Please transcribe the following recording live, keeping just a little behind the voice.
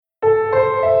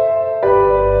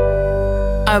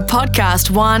A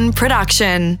Podcast One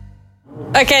production.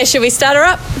 Okay, should we start her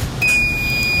up?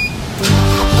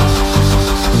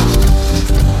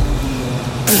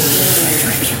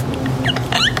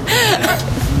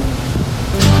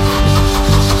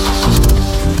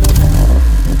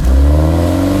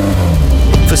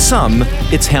 For some,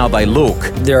 it's how they look.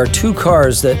 There are two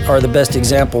cars that are the best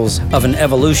examples of an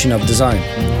evolution of design.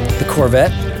 The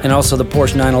Corvette and also the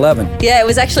Porsche 911. Yeah, it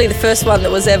was actually the first one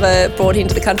that was ever brought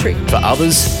into the country. For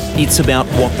others, it's about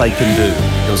what they can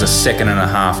do. It was a second and a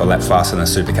half a lap faster than a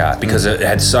supercar because it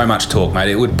had so much torque, mate.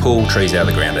 It would pull trees out of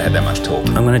the ground. It had that much torque.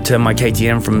 I'm going to turn my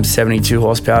KTM from 72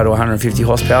 horsepower to 150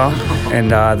 horsepower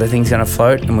and the thing's going to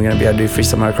float and we're going to be able to do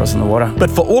freestyle motocross in the water. But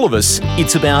for all of us,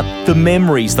 it's about the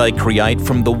memories they create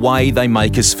from the way they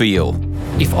make us feel.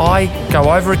 If I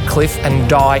go over a cliff and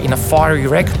die in a fiery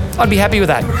wreck, I'd be happy with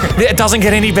that. It doesn't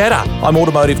get any better. I'm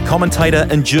automotive commentator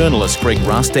and journalist Greg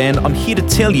Rust, and I'm here to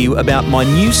tell you about my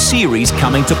new series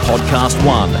coming to Podcast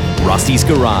One, Rusty's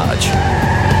Garage.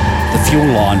 The fuel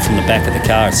line from the back of the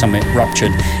car somewhere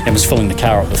ruptured and was filling the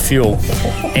car up with fuel,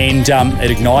 and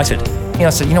it ignited. I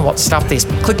said, you know what, stuff this.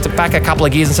 Clicked it back a couple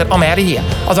of gears and said, I'm out of here.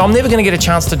 I thought, I'm never going to get a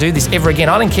chance to do this ever again.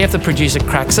 I don't care if the producer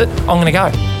cracks it. I'm going to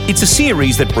go. It's a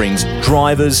series that brings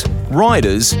drivers,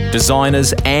 riders,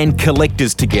 designers and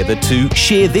collectors together to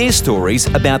share their stories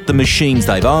about the machines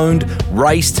they've owned,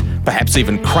 raced, perhaps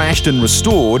even crashed and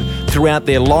restored throughout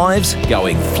their lives,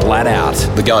 going flat out.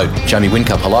 The GOAT, Jamie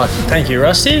Whincup, hello. Thank you,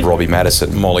 Rusty. Robbie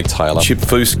Madison, Molly Taylor, Chip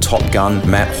Foose, Top Gun,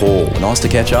 Matt Hall. Nice to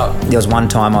catch up. There was one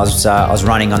time I was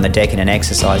running on the deck in an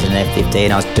exercise in an F50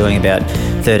 and I was doing about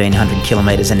 1,300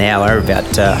 kilometres an hour, about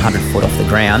 100 foot off the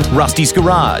ground. Rusty's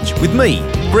Garage with me,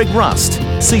 Greg Rust.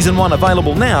 Season 1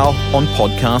 available now on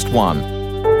Podcast One.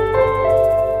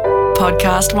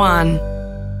 Podcast One.